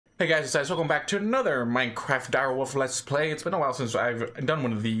Hey guys, welcome back to another Minecraft Direwolf Let's Play. It's been a while since I've done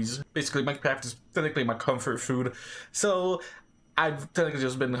one of these. Basically, Minecraft is technically my comfort food. So, I've technically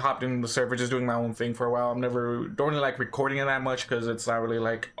just been hopped in the server, just doing my own thing for a while. Don't really like recording it that much because it's not really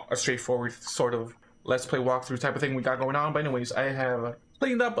like a straightforward sort of Let's Play walkthrough type of thing we got going on. But anyways, I have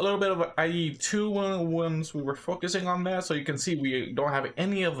cleaned up a little bit of IE2 once we were focusing on that, so you can see we don't have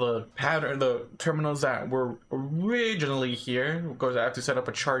any of the terminals that were originally here. Of course, I have to set up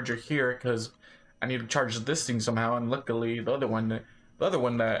a charger here because I need to charge this thing somehow, and luckily the other one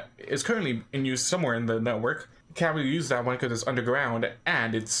that is currently in use somewhere in the network, can't really use that one because it's underground,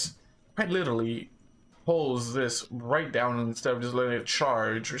 and it's quite literally pulls this right down instead of just letting it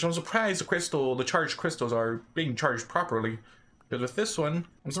charge, which I'm surprised the charged crystals are being charged properly. Because with this one,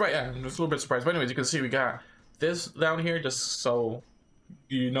 I'm surprised, yeah, I'm just a little bit surprised. But anyways, you can see we got this down here just so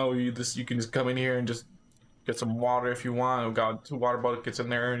you know you can just come in here and just get some water if you want. We've got 2 water buckets in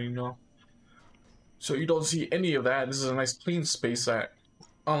there, and you know. So you don't see any of that. This is a nice clean space that,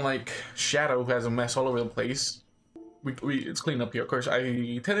 unlike Shadow, who has a mess all over the place, it's clean up here. Of course,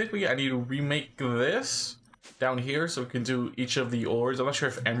 technically I need to remake this down here so we can do each of the ores. I'm not sure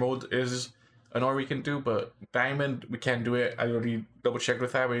if Emerald is an ore we can do, but Diamond we can't do it. I already double checked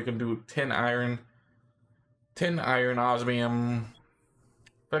with that, but you can do tin iron, osmium.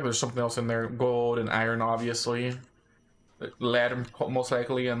 I think there's something else in there. Gold and iron, obviously. Lead, most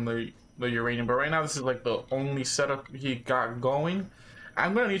likely, and the uranium. But right now, this is like the only setup he got going.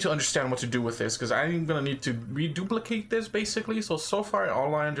 I'm gonna need to understand what to do with this because I'm gonna need to reduplicate this basically. So far,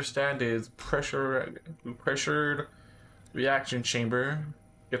 all I understand is pressured reaction chamber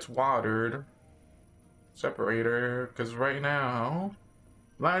gets watered. Separator, because right now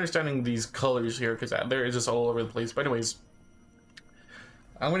I'm not understanding these colors here because they're just all over the place. But anyways,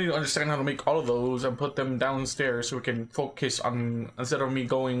 I'm going to understand how to make all of those and put them downstairs so we can focus on, instead of me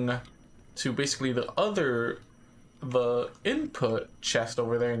going to basically the input chest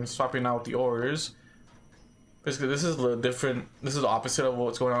over there and swapping out the ores. Basically, this is the opposite of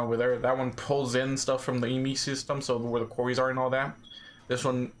what's going on over there. That one pulls in stuff from the ME system, so where the quarries are and all that. This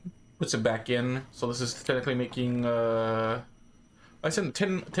one puts it back in, so this is technically making I said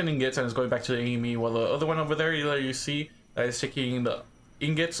 10 ingots and it's going back to the AME, while the other one over there you see that is taking the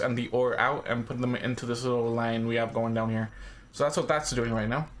ingots and the ore out and putting them into this little line we have going down here. So that's what that's doing right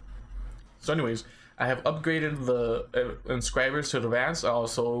now. So anyways, I have upgraded the inscribers to advanced. I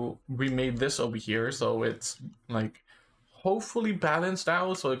also remade this over here so it's like hopefully balanced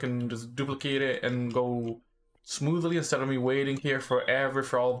out so it can just duplicate it and go smoothly instead of me waiting here forever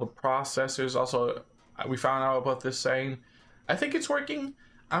for all the processors. Also, we found out about this saying. I think it's working.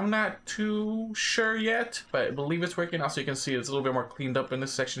 I'm not too sure yet, but I believe it's working. Also, you can see it's a little bit more cleaned up in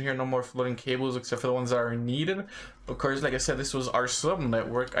this section here. No more floating cables except for the ones that are needed. Of course, like I said, this was our sub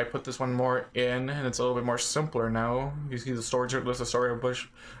network. I put this one more in, and it's a little bit more simpler now. You see the storage. There's a storage bush.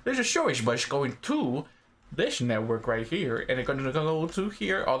 There's a storage bush going to this network right here, and it's going to go to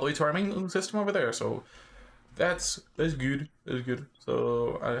here all the way to our main system over there. So that's good. That's good.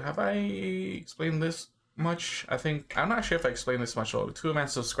 So have I explained this much? I'm not sure if I explained this much. 2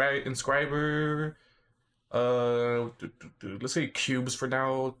 advanced inscriber. Let's say cubes for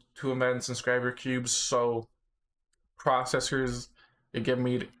now. 2 advanced inscriber cubes. So processors, they get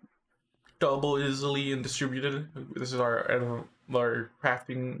made double easily and distributed. This is our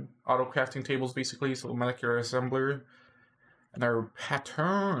crafting, auto crafting tables basically. So molecular assembler and our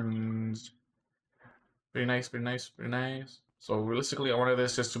patterns. Pretty nice, pretty nice, pretty nice. So realistically, I wanted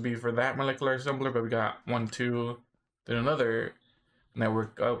this just to be for that molecular assembler, but we got 1, 2, then another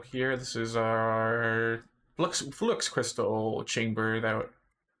network up here. This is our flux crystal chamber that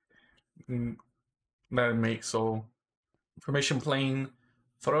it makes. So information plane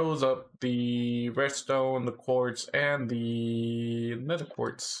throws up the redstone, the quartz, and the nether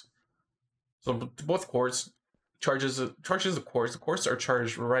quartz. So both quartz charges the quartz. The quartz are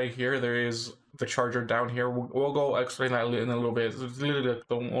charged right here. There is the charger down here. We'll go explain that in a little bit. It's literally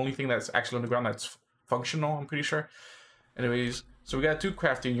the only thing that's actually on the ground that's functional, I'm pretty sure. Anyways, so we got 2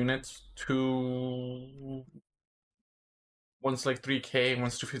 crafting units. One's like 3K,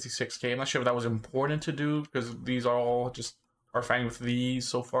 one's 256K. I'm not sure if that was important to do because these are fine with these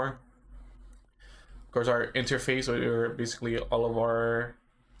so far. Of course, our interface, where basically all of our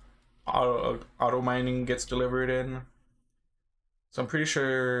auto mining gets delivered in. So I'm pretty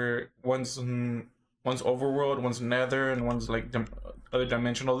sure one's overworld, one's nether, and one's like other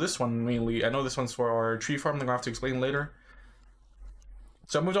dimensional. This one mainly, I know this one's for our tree farm. I'm gonna have to explain later.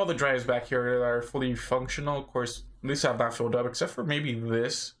 So I moved all the drives back here that are fully functional. Of course, these have not filled up except for maybe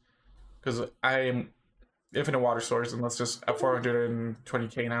this, because infinite water source, and that's just at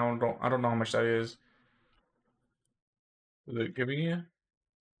 420k now. I don't know how much that is. Is it giving you?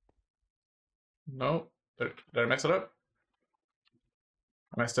 No. Did I mess it up?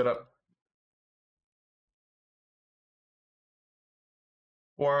 I messed it up.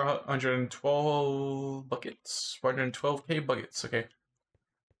 412 buckets. 412k buckets. Okay.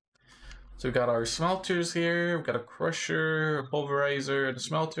 So we got our smelters here. We got a crusher, a pulverizer, and a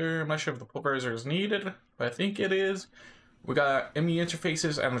smelter. I'm not sure if the pulverizer is needed, but I think it is. We got ME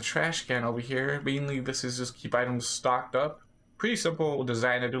interfaces and a trash can over here. Mainly, this is just keep items stocked up. Pretty simple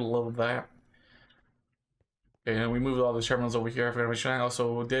design. I do love that. Okay, and we moved all the terminals over here. I forgot to mention. I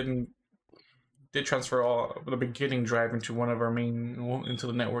also did transfer all the beginning drive into one of our main into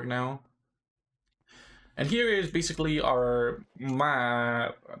the network now. And here is basically our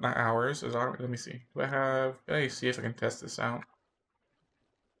not ours is our. Let me see. Do I have? Let me see if I can test this out.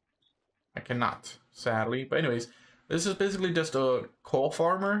 I cannot, sadly. But anyways, this is basically just a coal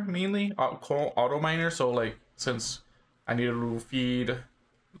farmer mainly, coal auto miner. So like, since I needed to feed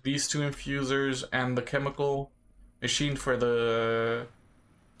these two infusers and the chemical machine for the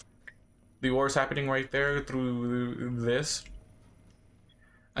ores happening right there through this,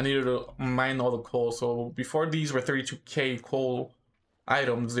 I needed to mine all the coal. So before these were 32k coal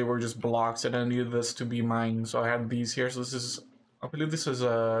items, they were just blocks, and I needed this to be mined. So I had these here. So this is, I believe this is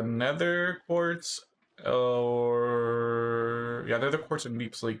a nether quartz, or yeah, nether quartz and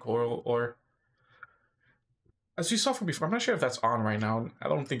deep slate coral, or as you saw from before. I'm not sure if that's on right now. I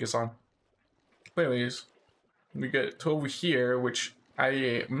don't think it's on. But anyways, we get to over here, which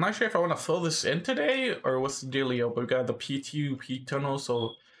I'm not sure if I want to fill this in today or what's the dealio, but we got the P2P tunnel,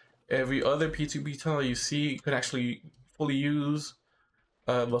 so every other P2P tunnel you see, you can actually fully use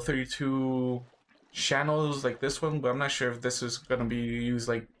the 32 channels like this one, but I'm not sure if this is gonna be used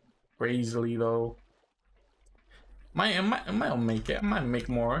like crazily though. I might make it. I might make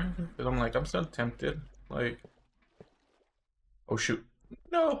more because I'm still tempted. Like, oh shoot,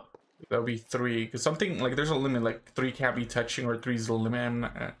 no. That'll be 3, because something like there's a limit, like 3 can't be touching or 3 is the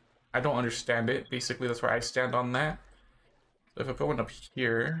limit. I don't understand it. Basically, that's where I stand on that. So if I put one up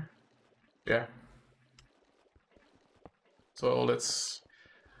here, yeah. So let's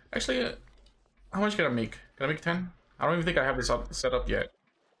actually, how much can I make? Can I make 10? I don't even think I have this set up yet.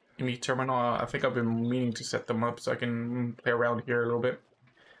 ME terminal. I think I've been meaning to set them up so I can play around here a little bit.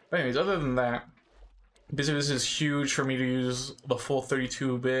 But anyways, other than that, basically this is huge for me to use the full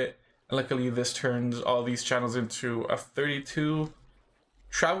 32-bit. Luckily, this turns all these channels into a 32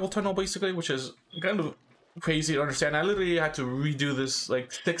 travel tunnel, basically, which is kind of crazy to understand. I literally had to redo this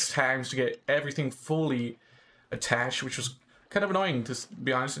like 6 times to get everything fully attached, which was kind of annoying, to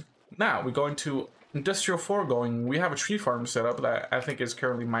be honest. Now, we go into industrial foregoing. We have a tree farm set up that I think is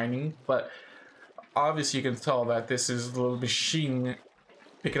currently mining, but obviously you can tell that this is the machine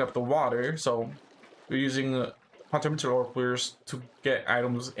picking up the water, so we're using quantum interlopers to get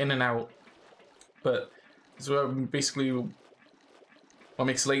items in and out. But this is basically what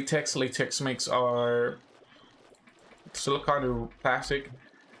makes latex. Latex makes our silicon or plastic,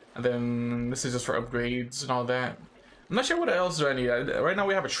 and then this is just for upgrades and all that. I'm not sure what else do I need. Right now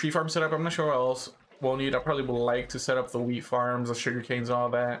we have a tree farm set up. I'm not sure what else we'll need. I probably would like to set up the wheat farms, the sugar canes, and all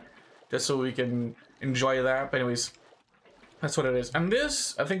that, just so we can enjoy that. But anyways, that's what it is. And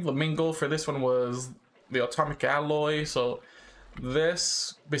this, I think the main goal for this one was the atomic alloy. So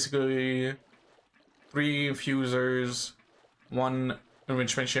this basically 3 infusers, 1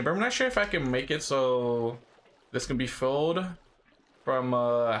 enrichment chamber. I'm not sure if I can make it so this can be filled from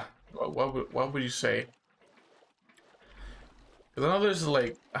what would you say? Because I know there's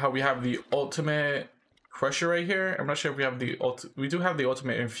like how we have the ultimate crusher right here. I'm not sure if we have the we do have the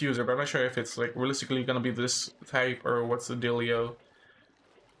ultimate infuser, but I'm not sure if it's like realistically gonna be this type or what's the dealio.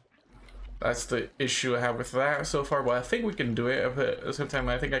 That's the issue I have with that so far. But I think we can do it. At the same time,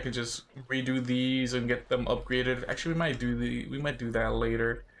 I think I can just redo these and get them upgraded. Actually, we might do that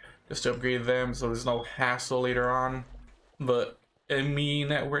later, just to upgrade them so there's no hassle later on. But ME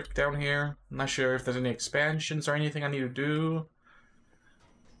network down here, I'm not sure if there's any expansions or anything I need to do.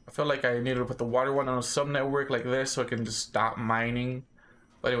 I feel like I need to put the water one on a sub network like this so I can just stop mining.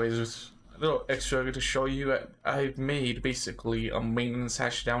 But anyways, just a little extra to show you. I've made basically a maintenance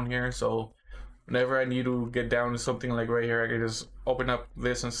hatch down here, so whenever I need to get down to something like right here, I can just open up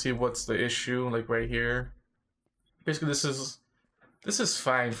this and see what's the issue, like right here. Basically, this is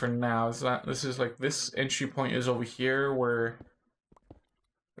fine for now. It's not. This is like this entry point is over here where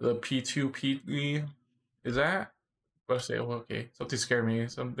the P2P is at. Let's say, oh, okay, something scared me.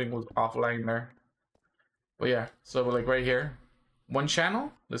 Something was offline there. But yeah, so like right here, one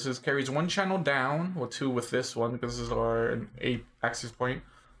channel. This is carries one channel down, or two with this one because this is our 8 access point.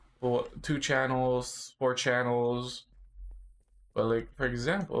 Well, 2 channels, 4 channels. But like for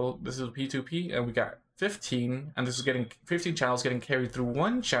example, this is P2P, and we got 15, and this is getting 15 channels getting carried through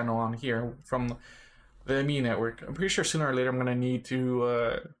one channel on here from the ME network. I'm pretty sure sooner or later I'm gonna need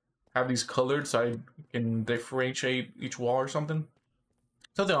to have these colored so I can differentiate each wall or something.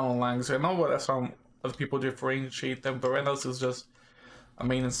 Something along the lines. I know that's how other people differentiate them, but right now this is just a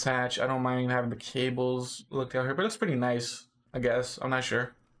main and satch. I don't mind having the cables looked out here, but it's pretty nice, I guess. I'm not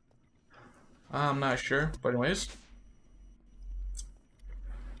sure. But anyways.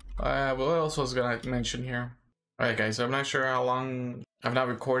 What else was I gonna mention here? Alright guys, I'm not sure how long I've not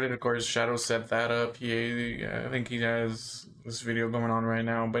recorded. Of course, Shadow set that up. I think he has this video going on right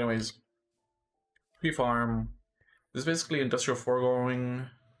now. But anyways, pre-farm. This is basically industrial foregoing.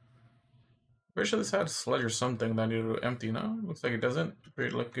 Pretty sure this had a sledge or something that I need to empty. No, looks like it doesn't.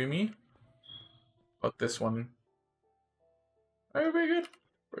 Very lucky me. But this one. Alright, very good.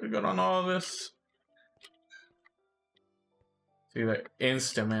 Pretty good on all of this. See that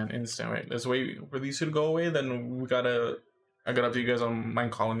instant, man, instant, right? Let's wait for these two to go away, then I gotta update you guys on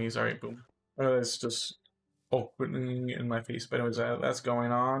MineColonies. All right, boom. It's just opening in my face, but anyways, that's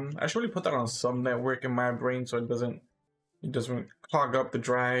going on. I should really put that on some network in my brain so it doesn't clog up the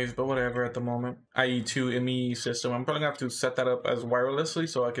drive, but whatever at the moment. AE2 ME system. I'm probably gonna have to set that up as wirelessly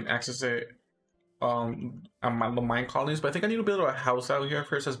so I can access it on the MineColonies. But I think I need to build a house out here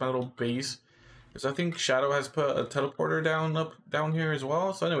first as my little base. Because I think Shadow has put a teleporter down here as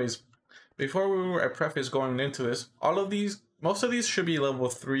well. So anyways, before I preface going into this, most of these should be level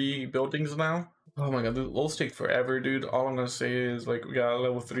 3 buildings now. Oh my god, those take forever, dude. All I'm gonna say is like we got a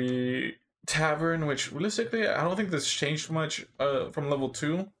level 3 tavern, which realistically I don't think this changed much from level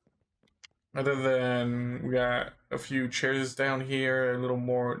 2. Other than we got a few chairs down here, a little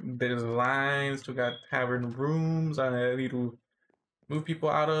more designs. We got tavern rooms. I need to move people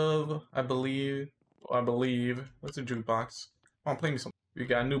out of, I believe. What's a jukebox? Come on, play me something. We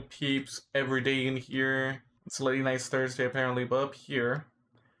got new peeps every day in here. It's Lady Nights Thursday apparently, but up here,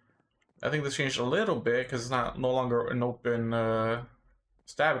 I think this changed a little bit because it's no longer an open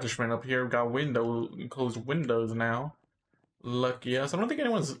establishment up here. We got closed windows now. Lucky us. I don't think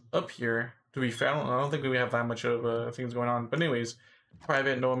anyone's up here to be found. I don't think we have that much of things going on. But anyways,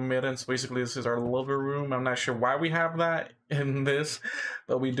 private, no admittance. Basically, this is our lover room. I'm not sure why we have that in this,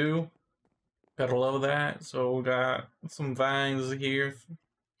 but we do. Gotta love that. So we got some vines here.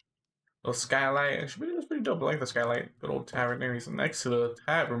 Little skylight. It's pretty dope. I like the skylight. Good old tavern area. So next to the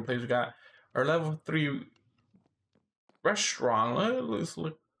tavern place, we got our level 3 restaurant. This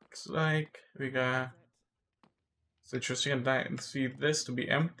looks like we got. It's interesting to see this to be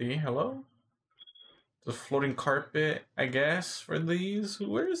empty. Hello? The floating carpet, I guess, for these.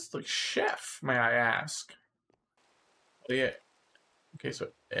 Where's the chef, may I ask? Elliot. Okay, so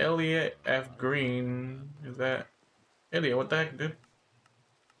Elliot F. Green. Is that Elliot? What the heck, dude?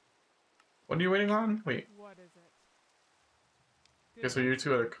 What are you waiting on? Wait. What is it? Okay, so you're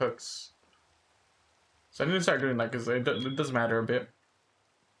 2 other cooks. So I need to start doing that because it does matter a bit.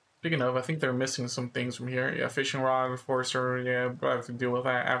 Speaking of, I think they're missing some things from here. Yeah, fishing rod, forcer. Yeah, we'll have to deal with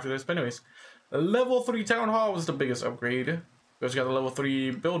that after this. But anyways, level 3 Townhall was the biggest upgrade. Because we got the level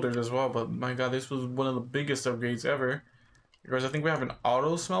 3 builders as well. But my god, this was one of the biggest upgrades ever. Because I think we have an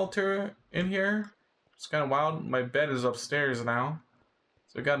auto smelter in here. It's kind of wild. My bed is upstairs now.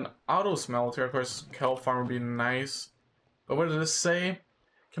 So we got an auto smelter. Of course, kelp farm would be nice. But what did this say?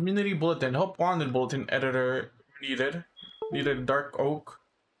 Community bulletin. Help wanted bulletin editor needed. Needed dark oak.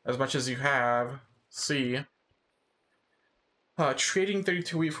 As much as you have. C. Trading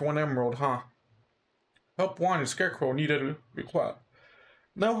 32 wheat for 1 emerald, huh? Help wanted scarecrow needed request.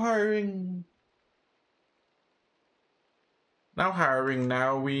 No hiring. Now hiring.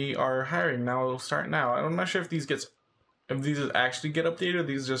 Now we are hiring. Now it'll start now. I'm not sure if these actually get updated.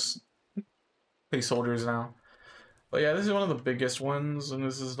 These just placeholders now. But yeah, this is one of the biggest ones, and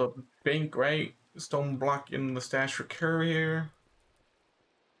this is the bank, right? Stone block in the stash for courier.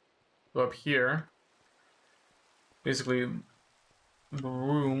 Go up here. Basically, the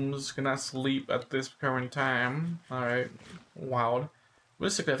rooms cannot sleep at this current time. Alright, wild.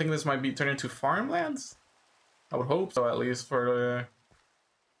 Realistically, I think this might be turned into farmlands. I would hope so, at least for the.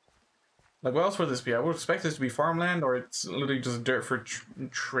 Like, what else would this be? I would expect this to be farmland, or it's literally just dirt for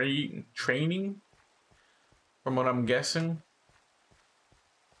training. From what I'm guessing.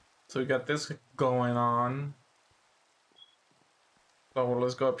 So we got this going on. So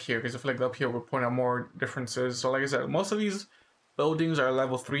let's go up here, because I feel like up here we'll point out more differences. So like I said, most of these buildings are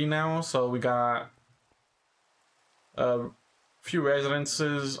level 3 now. So we got few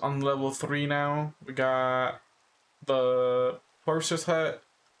residences on level 3 now. We got the Forcer's Hut,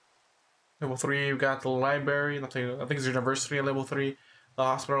 level 3. We got the library, I think it's university at level 3. The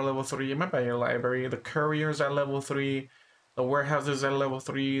hospital level 3. It might be a library. The couriers at level 3. The warehouses at level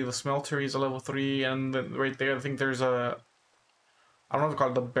 3. The smelteries at level 3. And then right there, I think there's a, I don't know what it's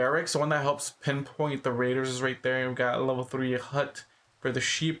called, the barracks. The one that helps pinpoint the raiders is right there. We've got a level 3 hut for the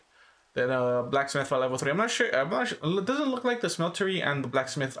sheep. Then blacksmith at level 3. I'm not sure. It doesn't look like the smeltery and the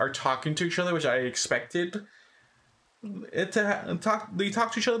blacksmith are talking to each other, which I expected it to talk. They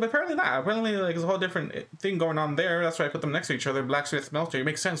talk to each other, but apparently not. Apparently, like, there's a whole different thing going on there. That's why I put them next to each other. Blacksmith, smeltery.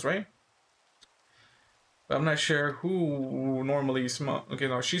 Makes sense, right? But I'm not sure who normally smelt. Okay,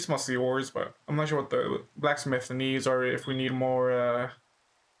 no, she smelts the ores, but I'm not sure what the blacksmith needs, or if we need more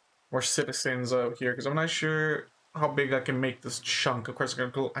citizens out here, because I'm not sure how big I can make this chunk. Of course,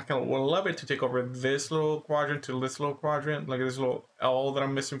 I can love it to take over this little quadrant to this little quadrant, like this little L that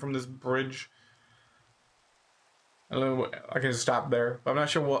I'm missing from this bridge. I can stop there, but I'm not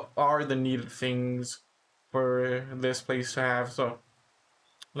sure what are the needed things for this place to have. So,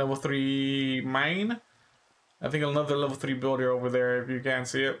 level 3 mine. I think another level 3 builder over there if you can't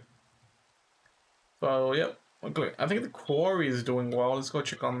see it. So, yep. Okay, I think the quarry is doing well. Let's go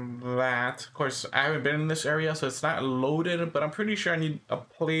check on that. Of course, I haven't been in this area, so it's not loaded, but I'm pretty sure I need a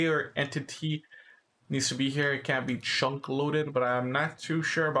player entity needs to be here. It can't be chunk loaded, but I'm not too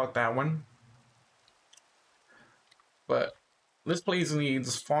sure about that one. But this place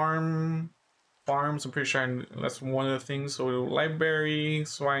needs farms. I'm pretty sure that's one of the things. So library,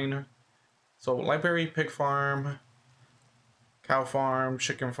 swine. So library, pig farm, cow farm,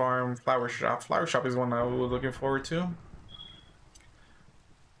 chicken farm, flower shop. Flower shop is one I was looking forward to.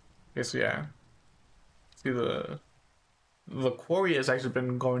 Okay, so yeah. See, the quarry has actually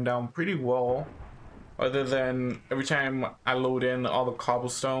been going down pretty well. Other than every time I load in all the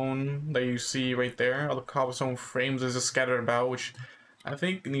cobblestone that you see right there, all the cobblestone frames is just scattered about, which I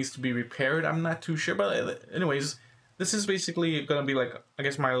think needs to be repaired. I'm not too sure, but anyways, this is basically gonna be like, I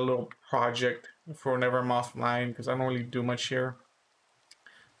guess, my little project for whenever I'm offline, because I don't really do much here.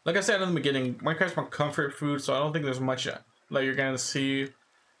 Like I said in the beginning, Minecraft's my comfort food, so I don't think there's much that you're gonna see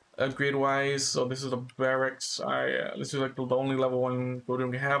grid wise. So this is the barracks. This is like the only level 1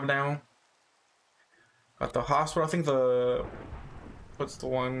 building we have now. Got the hospital. I think what's the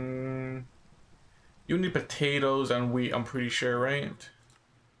one? You need potatoes and wheat, I'm pretty sure, right?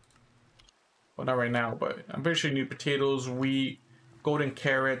 Well, not right now, but I'm pretty sure you need potatoes, wheat, golden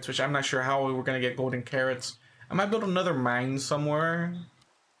carrots, which I'm not sure how we're gonna get golden carrots. I might build another mine somewhere,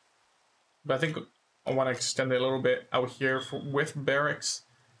 but I think I want to extend it a little bit out here with barracks,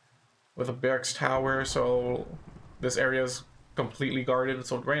 with a barracks tower, so this area is completely guarded.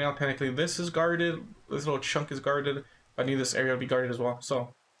 So right now, technically, this is guarded. This little chunk is guarded. I need this area to be guarded as well.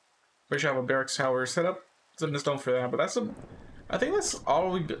 So, pretty sure I have a barracks tower set up. It's in the stone for that, but I think that's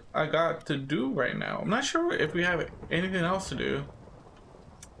all I got to do right now. I'm not sure if we have anything else to do.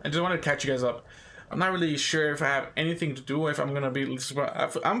 I just wanted to catch you guys up. I'm not really sure if I have anything to do, if I'm gonna be.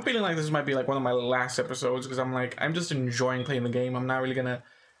 I'm feeling like this might be like one of my last episodes, because I'm just enjoying playing the game. I'm not really gonna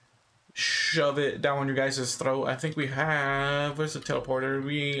shove it down your guys' throat. I think we have. Where's the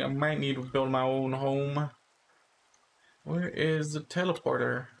teleporter? I might need to build my own home. Where is the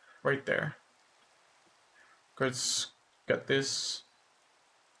teleporter? Right there. Let's get this.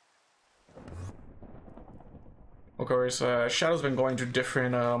 Of course, Shadow's been going to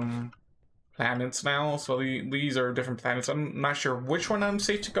different planets now, so these are different planets. I'm not sure which one I'm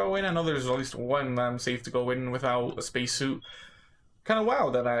safe to go in. I know there's at least one that I'm safe to go in without a spacesuit. Kind of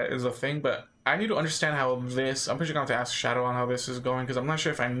wild that is a thing, but I need to understand how this. I'm pretty sure I'm going to ask Shadow on how this is going, because I'm not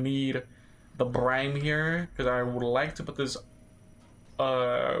sure if I need the brine here, because I would like to put this in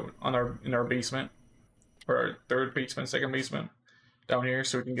our basement, or our third basement, second basement down here,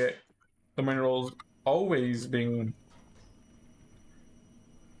 so we can get the minerals always, like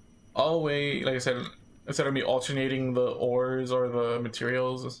I said, instead of me alternating the ores or the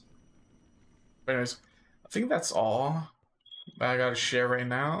materials. But anyways, I think that's all I gotta share right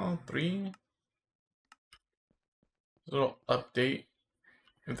now. 3 little update.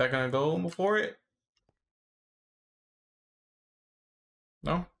 Is that gonna go before it?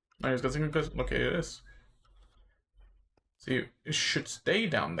 No? Anyways, okay, it is. See, it should stay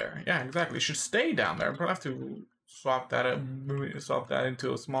down there. Yeah, exactly. It should stay down there. I'm gonna have to swap that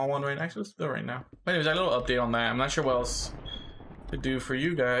into a small one right now. Actually, let's do it right now. But anyways, a little update on that. I'm not sure what else to do for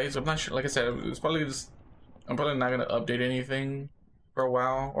you guys. I'm not sure. Like I said, it's probably just. I'm probably not gonna update anything for a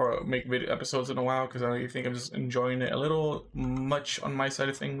while, or make video episodes in a while, because I think I'm just enjoying it a little much on my side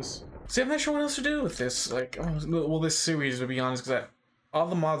of things. See, I'm not sure what else to do with this. Like, well, this series, to be honest, because all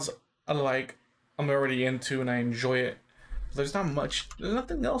the mods I like, I'm already into, and I enjoy it. There's not much. There's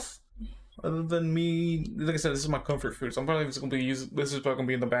nothing else other than me. Like I said, this is my comfort food, so I'm probably just gonna be using. This is probably gonna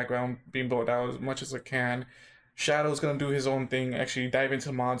be in the background, being built out as much as I can. Shadow's gonna do his own thing, actually dive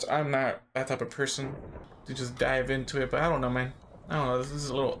into mods. I'm not that type of person to just dive into it, but I don't know, man. I don't know. This is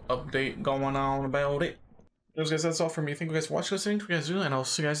a little update going on about it. Anyways, guys, that's all for me. Thank you guys for watching, listening to you guys do, and I'll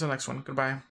see you guys in the next one. Goodbye.